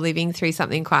when you're living through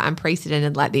something quite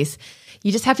unprecedented like this.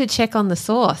 You just have to check on the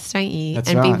source, don't you? That's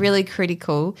and be right. really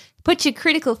critical. Put your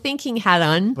critical thinking hat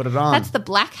on. Put it on. That's the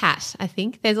black hat, I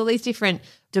think. There's all these different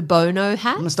de Bono hats.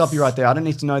 I'm going to stop you right there. I don't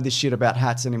need to know this shit about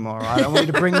hats anymore. Right? I don't want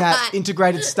you to bring that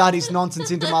integrated studies nonsense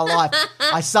into my life.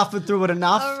 I suffered through it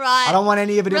enough. All right. I don't want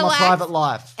any of it Relax. in my private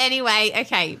life. Anyway,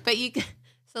 okay. But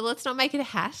so let's not make it a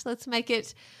hat. Let's make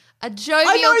it a jovial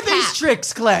I know cap. these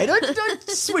tricks, Claire. Don't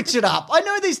switch it up. I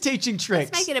know these teaching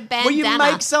tricks. make it a Where you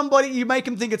bandana. make somebody, you make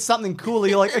them think it's something cooler.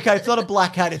 You're like, okay, it's not a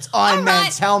black hat, it's Iron All Man's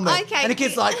right, helmet. okay. And the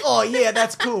kid's like, oh yeah,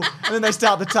 that's cool. And then they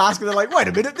start the task and they're like, wait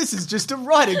a minute, this is just a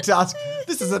writing task.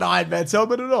 This isn't Iron Man's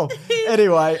helmet at all.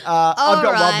 Anyway, I've got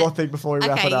one right. more thing before we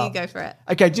wrap Okay, it up. you go for it.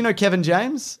 Okay, do you know Kevin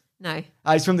James? No.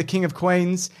 He's from the King of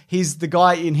Queens. He's the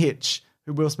guy in Hitch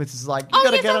who Will Smith is like, you Oh,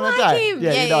 gotta yes, get I on a like date. him.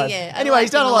 you know. I Anyway, like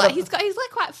he's done him a lot of. He's like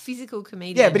quite a physical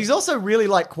comedian. Yeah, but he's also really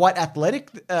like quite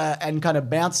athletic and kind of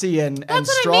bouncy and That's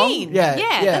what strong. I mean. Yeah,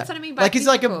 that's what I mean by like he's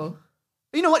like physical.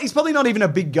 you know what? He's probably not even a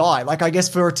big guy. Like I guess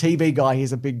for a TV guy,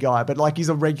 he's a big guy, but like he's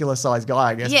a regular sized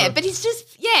guy. I guess. Yeah, but he's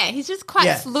just quite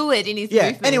Yeah. fluid in his yeah.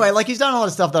 movements. Anyway, like he's done a lot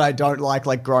of stuff that I don't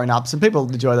like Grown Ups, and people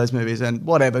enjoy those movies and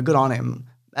whatever. Good on him.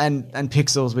 And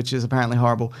Pixels, which is apparently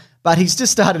horrible. But he's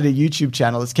just started a YouTube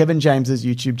channel. It's Kevin James's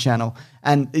YouTube channel,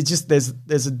 and it's just there's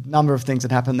a number of things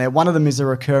that happen there. One of them is a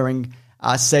recurring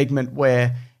segment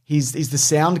where he's the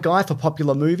sound guy for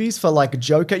popular movies for like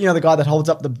Joker. You know, the guy that holds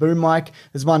up the boom mic.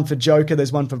 There's one for Joker.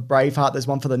 There's one for Braveheart. There's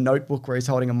one for The Notebook where he's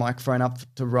holding a microphone up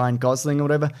to Ryan Gosling or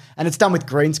whatever. And it's done with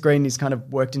green screen. He's kind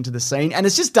of worked into the scene, and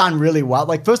it's just done really well.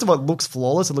 Like first of all, it looks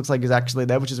flawless. It looks like he's actually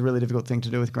there, which is a really difficult thing to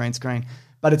do with green screen.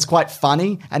 But it's quite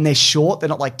funny, and they're short. They're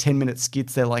not like 10-minute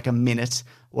skits. They're like a minute,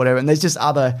 whatever. And there's just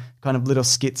other kind of little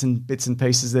skits and bits and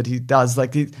pieces that he does.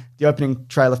 Like the opening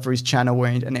trailer for his channel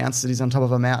where he announced that he's on top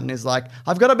of a mountain is like,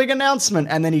 I've got a big announcement.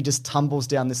 And then he just tumbles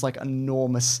down this like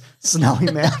enormous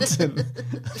snowy mountain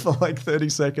for like 30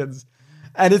 seconds.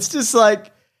 And it's just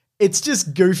like, It's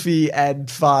just goofy and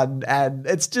fun, and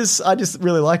I just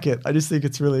really like it. I just think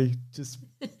it's really just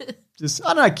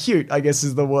I don't know, cute, I guess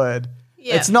is the word.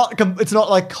 Yeah. It's not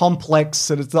like complex,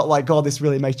 and it's not like, oh, this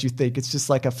really makes you think. It's just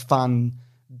like a fun,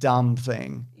 dumb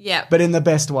thing. Yeah. But in the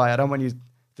best way. I don't want you to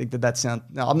think that sounds.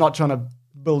 No, I'm not trying to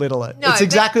belittle it. No, it's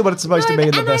exactly what it's supposed to be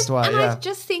in the best way. And Yeah. I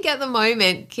just think at the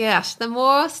moment, gosh, the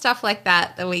more stuff like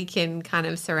that we can kind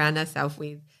of surround ourselves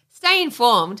with, stay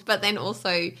informed, but then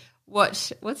also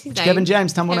watch, what's his name? Kevin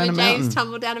James, Tumble Down a Kevin James, Mountain.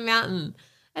 Tumble Down a Mountain.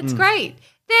 It's great.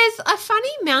 There's a funny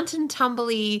mountain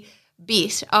tumbly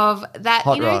bit of that,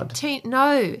 Hot you know, Rod.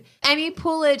 no. Amy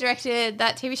Poehler directed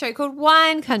that TV show called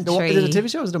Wine Country. Is it a TV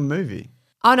show or is it a movie?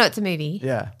 Oh, no, it's a movie.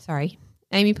 Yeah. Sorry.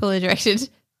 Amy Poehler directed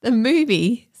the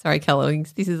movie. Sorry,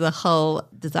 Collings. This is a whole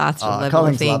disaster level of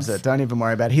Collins things. loves it. Don't even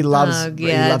worry about it. He loves Oh, he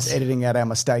God. loves editing out our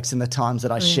mistakes and the times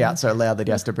that I shout so loud that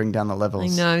he has to bring down the I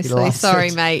levels. know. He So loves sorry,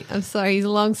 it. mate. I'm sorry. He's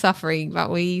long suffering, but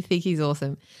we think he's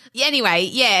awesome. Yeah, anyway,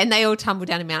 yeah, and they all tumble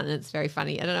down a mountain. It's very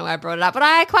funny. I don't know why I brought it up, but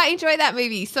I quite enjoy that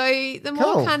movie. So the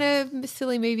more Cool. kind of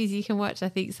silly movies you can watch, I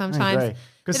think sometimes.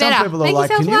 Because the some better. people are Make like,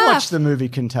 yourself can you laugh." watch the movie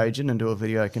Contagion and do a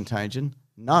video Contagion?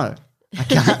 No, I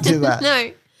can't do that.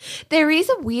 No. There is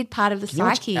a weird part of the Can you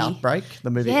watch psyche. Outbreak,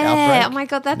 the movie Yeah. Outbreak? Oh my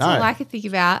God, that's No. all I could think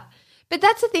about. But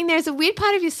that's the thing. There's a weird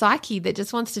part of your psyche that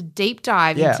just wants to deep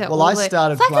dive Yeah, into well, all I the,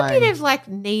 started it's like a playing- bit of like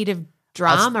need of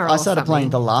drama or I started something. playing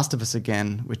The Last of Us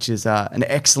again, which is an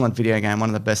excellent video game, one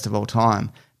of the best of all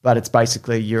time. But it's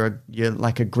basically you're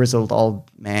like a grizzled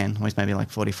old man, who is maybe like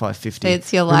 45, 50.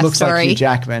 It's your who life looks like story. Hugh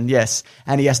Jackman, yes.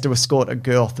 And he has to escort a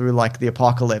girl through like the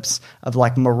apocalypse of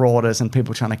like marauders and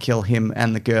people trying to kill him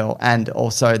and the girl. And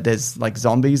also there's like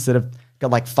zombies that have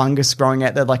got like fungus growing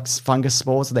out. They're like fungus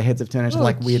spores, so their heads have turned into Oh,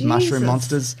 like weird mushroom Jesus.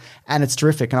 monsters. And it's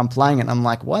terrific. And I'm playing it and I'm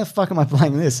like, why the fuck am I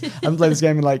playing this? I haven't played this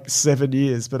game in like 7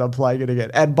 years, but I'm playing it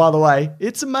again. And by the way,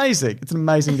 it's amazing. It's an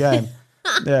amazing game.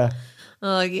 Yeah.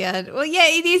 Oh, yeah. Well, yeah,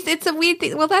 it is. It's a weird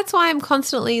thing. Well, that's why I'm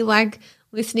constantly like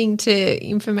listening to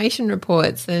information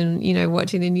reports and, you know,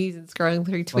 watching the news and scrolling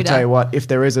through I'll Twitter. tell you what, if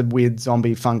there is a weird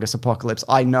zombie fungus apocalypse,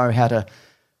 I know how to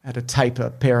tape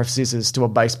a pair of scissors to a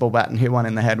baseball bat and hit one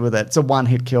in the head with it. It's a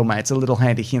one-hit kill, mate. It's a little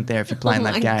handy hint there if you're playing Oh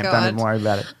that my game. God. Don't even worry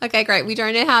about it. Okay, great. We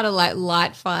don't know how to like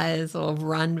light fires or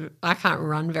run. I can't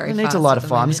run very You fast. need to light a at the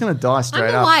fire. I'm just moment. going to die straight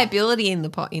I'm a up. liability in the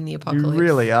You apocalypse.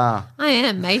 really are. I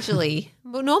am majorly.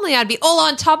 Well, normally I'd be all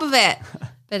on top of it,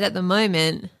 but at the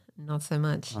moment, not so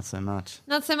much. Not so much.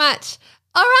 Not so much.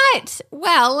 All right.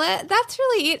 Well, that's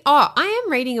really it. Oh, I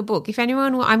am reading a book. If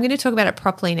anyone, I'm going to talk about it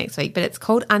properly next week, but it's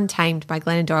called Untamed by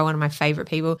Glennon Doyle, one of my favorite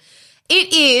people.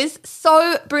 It is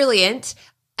so brilliant,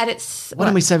 and it's Why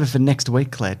don't we save it for next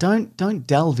week, Claire? Don't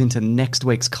delve into next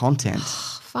week's content.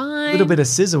 fine. A little bit of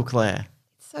sizzle, Claire.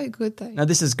 so good though. No,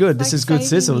 this is good. This like is good saving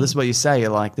sizzle. me. This is what you say. You're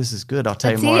like, this is good. I'll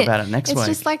tell That's you more about it next it's week.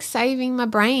 just like saving my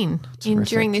brain Terrific.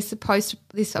 during this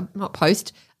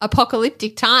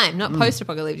post-apocalyptic time, not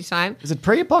post-apocalyptic time. Is it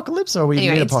pre-apocalypse or are we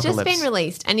Anyway, it's mid-apocalypse? just been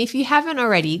released, and if you haven't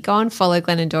already, go and follow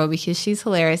Glennon Doyle because she's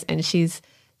hilarious and she's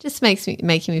just making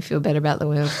me feel better about the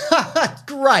world.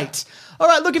 Great. All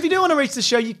right, look, if you do want to reach the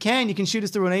show, you can. You can shoot us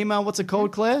through an email. What's it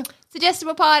called, Claire?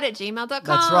 Suggestiblepod@gmail.com.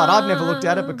 That's right. I've never looked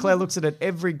at it, but Claire looks at it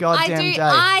every I goddamn do. day.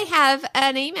 I have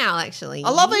an email actually. I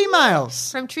love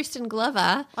emails. From Tristan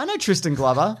Glover. I know Tristan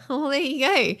Glover. Well, there you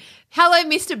go. Hello,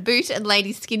 Mr. Boot and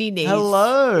Lady Skinny Knees.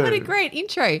 Hello. What a great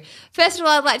intro. First of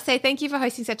all, I'd like to say thank you for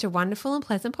hosting such a wonderful and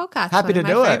pleasant podcast. Happy One of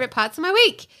to do my it. favorite parts of my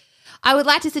week. I would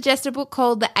like to suggest a book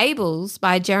called The Ables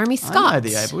by Jeremy Scott. I know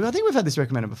the Able. I think we've had this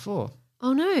recommended before.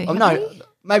 Oh, no. Oh, have no. we?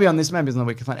 Maybe on this, maybe it's on the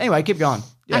week of fun. Anyway, keep going.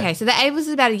 Yeah. Okay, so The Ables is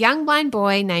about a young blind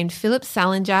boy named Philip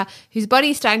Salinger whose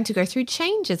body is starting to go through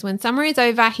changes. When summer is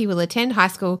over, he will attend high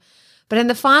school. But in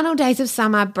the final days of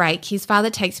summer break, his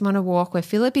father takes him on a walk where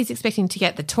Philip is expecting to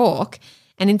get the talk.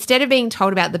 And instead of being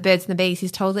told about the birds and the bees,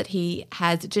 he's told that he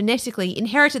has genetically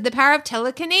inherited the power of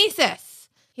telekinesis.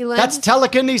 He learns That's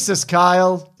telekinesis,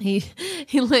 Kyle. he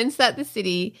learns that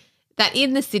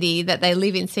in the city that they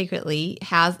live in secretly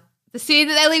houses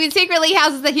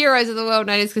the heroes of the world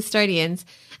known as custodians.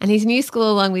 And his new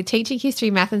school, along with teaching history,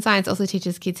 math and science, also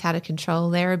teaches kids how to control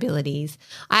their abilities.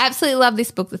 I absolutely love this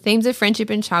book. The themes of friendship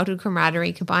and childhood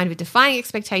camaraderie combined with defying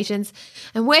expectations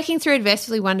and working through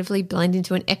adversity wonderfully blend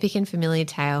into an epic and familiar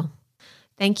tale.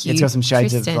 Thank you. It's got some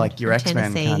shades Tristan of like your from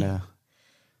X-Men Tennessee. kind of.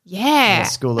 Yeah.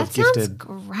 School of that sounds Gifted.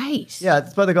 great. Yeah,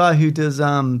 it's by the guy who does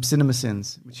Cinema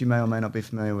Sins, which you may or may not be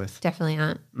familiar with. Definitely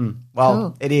aren't. Well,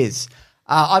 Cool. it is.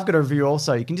 I've got a review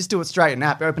also. You can just do it straight in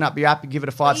app. Open up your app and give it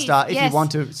a 5-star if yes. you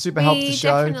want to. Super helps We the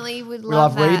show. definitely would We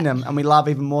love love reading that. them, and we love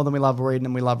even more than we love reading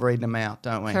them. We love reading them out,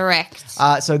 don't we? Correct.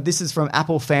 So this is from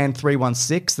Apple Fan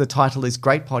 316. The title is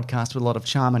 "Great Podcast with a lot of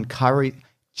charm and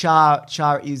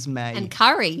Charisma. And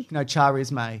curry. No,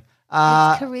 Charisma. It's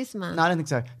charisma. No, I don't think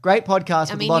so. Great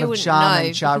podcast with a lot you of wouldn't charm know and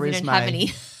because you charisma. don't have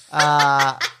any.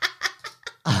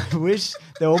 I wish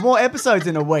there were more episodes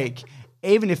in a week,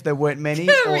 even if there weren't many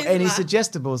or any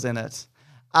suggestibles in it.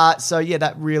 So yeah,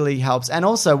 that really helps. And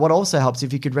also, what also helps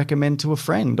if you could recommend to a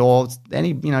friend or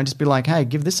just be like, hey,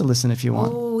 give this a listen if you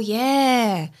want. Oh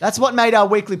yeah. That's what made our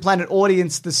Weekly Planet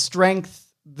audience the strong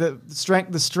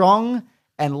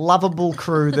and lovable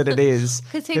crew that it is.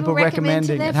 'Cause people recommend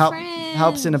to their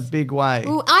helps in a big way.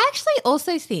 Well, I actually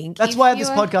also think That's why this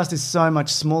podcast is so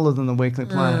much smaller than the Weekly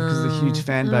Planet, because of the huge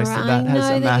fan base that has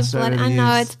amassed over the years. I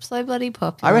know, it's so bloody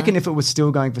popular. I reckon if it was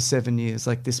still going for 7 years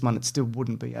like this one, it still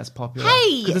wouldn't be as popular.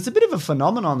 Hey! Because it's a bit of a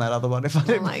phenomenon, that other one. It's a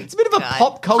bit of a God.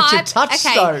 pop culture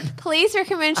touchstone. Okay, please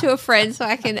recommend to a friend so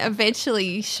I can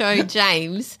eventually show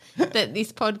James that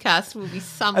this podcast will be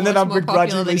somewhat And then I'm more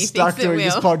popular than begrudgingly he stuck thinks it doing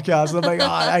this will. podcast. And I'm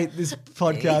like, I hate this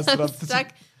podcast.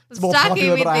 But it's more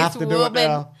popular, but I have to do it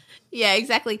now. Yeah,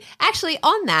 exactly. Actually,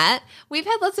 on that, we've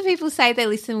had lots of people say they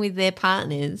listen with their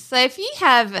partners. So if you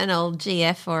have an old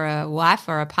GF or a wife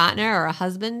or a partner or a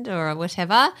husband or a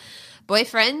whatever,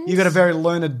 boyfriend. You got a very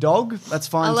learned dog. That's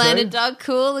fine a too. learned dog,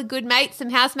 cool, a good mate,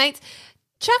 some housemates.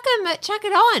 Chuck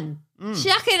it on.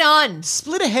 Chuck it on.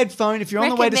 Split a headphone if you're on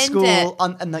the way to school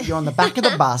and that you're on the back of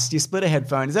the bus. You split a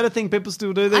headphone. Is that a thing people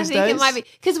still do these days? I think it might be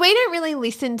because we don't really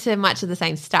listen to much of the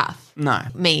same stuff. No,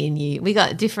 me and you, we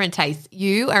got different tastes.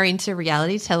 You are into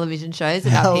reality television shows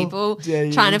about people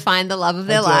trying to find the love of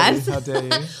their lives. How dare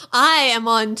you? I am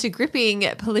on to gripping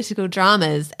political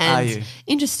dramas and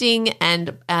interesting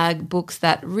and books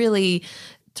that really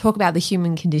talk about the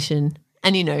human condition.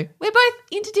 And we're both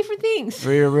into different things.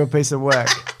 We're a real piece of work.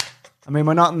 I mean,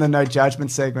 we're not in the no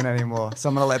judgment segment anymore, so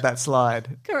I'm going to let that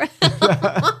slide. Correct.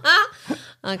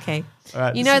 Okay. All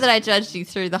right, that I judged you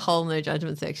through the whole no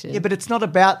judgment section. Yeah, but it's not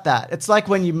about that. It's like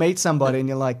when you meet somebody and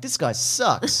you're like, this guy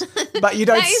sucks, but you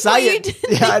don't say it.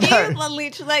 Yeah, I know.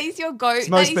 Literally, that is your go. Most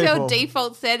that is your people.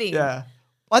 default setting. Yeah.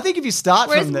 I think if you start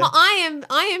Whereas from there.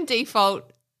 I am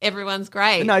default. Everyone's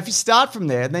great. No, if you start from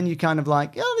there, then you kind of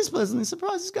like, this person is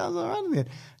surprised. This guy's all right in there.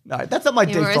 No, that's not my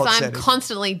default whereas I'm setting.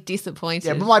 constantly disappointed.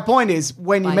 Yeah, but my point is,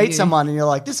 when you meet someone and you're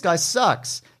like, this guy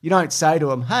sucks, you don't say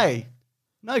to him, hey,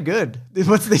 no good.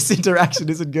 What's this interaction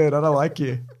isn't good. I don't like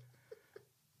you.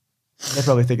 They're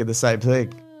probably thinking the same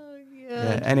thing. Oh,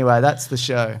 Yeah. Anyway, that's the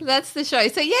show. That's the show.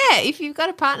 So, yeah, if you've got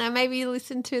a partner, maybe you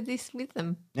listen to this with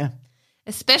them. Yeah.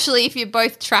 Especially if you're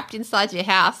both trapped inside your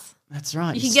house. That's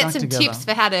right. You can get some tips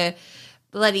for how to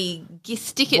bloody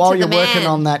stick it while to the you're man. working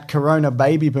on that corona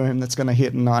baby boom that's going to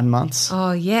hit in 9 months.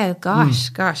 Oh, yeah. Gosh.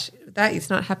 That is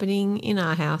not happening in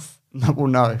our house. Well,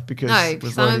 no,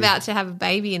 because I'm about to have a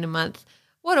baby in a month.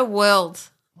 What a world.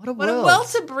 What a world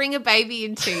to bring a baby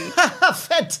into.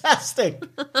 Fantastic.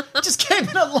 Just keep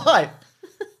it light.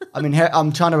 I mean,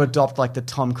 I'm trying to adopt like the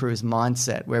Tom Cruise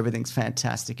mindset where everything's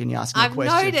fantastic and you ask him a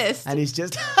question. I've noticed. And he's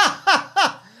just...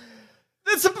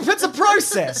 It's a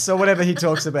process or whatever he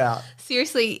talks about.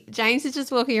 Seriously, James is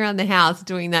just walking around the house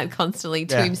doing that constantly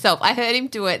to himself. I heard him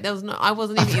do it. I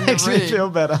wasn't even in the Makes room. me feel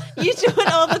better. You do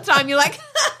it all the time. You're like,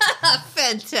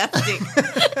 fantastic.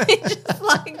 You're just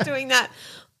like doing that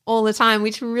all the time,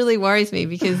 which really worries me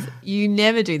because you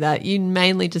never do that. You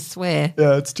mainly just swear.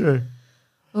 Yeah, it's true.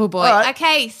 Oh, boy. Right.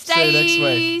 Okay, See you next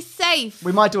stay week. safe.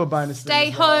 We might do a bonus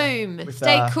Stay thing as well home. with,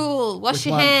 Stay cool. Wash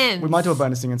your hands. We might do a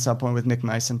bonus thing at some point with Nick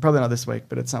Mason. Probably not this week,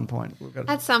 but at some point.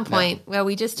 At some point where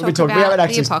we just talk we about haven't the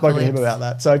actually spoken apocalypse. to him about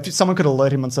that. So if someone could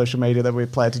alert him on social media that we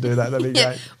plan to do that, that'd be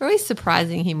Yeah, great. we're always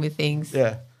surprising him with things.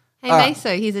 Yeah. Hey, All right.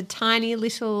 Meso, he's a tiny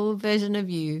little version of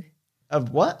you.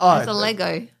 Of what? As a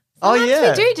Lego. Oh, Sometimes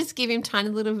yeah. we do just give him tiny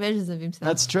little versions of himself.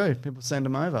 That's true. People send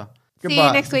them over. See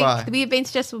you next week. The Be a Bean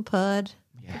Suggestible Pod.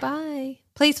 Goodbye.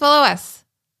 Please follow us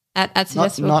at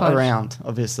Suggestible Not Pod. around,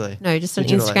 obviously. No, just on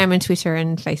Digitally. Instagram and Twitter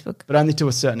and Facebook. But only to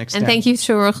a certain extent. And thank you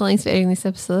to Royal Collins for editing this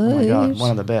episode. Oh my God, one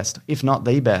of the best, if not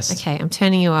the best. Okay, I'm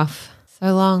turning you off.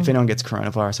 So long. If anyone gets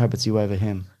coronavirus, I hope it's you over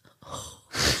him.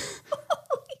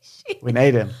 We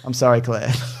need him. I'm sorry,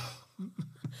 Claire.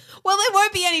 Well, there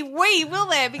won't be any we, will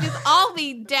there? Because I'll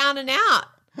be down and out.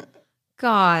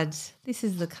 God, this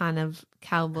is the kind of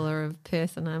caliber of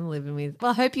person I'm living with. Well,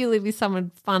 I hope you live with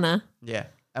someone funner. Yeah,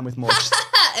 and with more.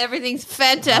 Everything's I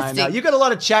fantastic. know. You got a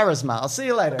lot of charisma. I'll see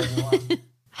you later, everyone.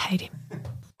 I hate him.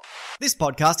 This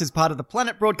podcast is part of the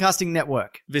Planet Broadcasting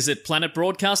Network. Visit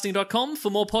planetbroadcasting.com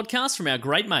for more podcasts from our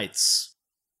great mates.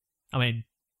 I mean,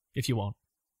 if you want.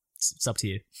 It's up to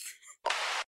you.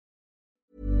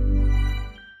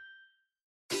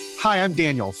 Hi, I'm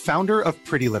Daniel, founder of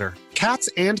Pretty Litter. Cats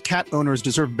and cat owners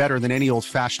deserve better than any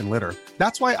old-fashioned litter.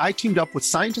 That's why I teamed up with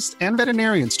scientists and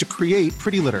veterinarians to create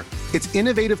Pretty Litter. Its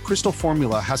innovative crystal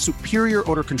formula has superior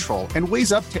odor control and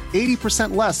weighs up to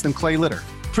 80% less than clay litter.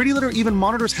 Pretty Litter even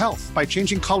monitors health by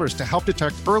changing colors to help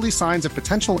detect early signs of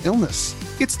potential illness.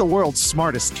 It's the world's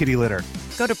smartest kitty litter.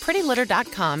 Go to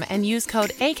prettylitter.com and use code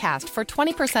ACAST for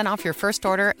 20% off your first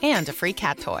order and a free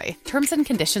cat toy. Terms and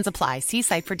conditions apply. See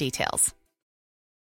site for details.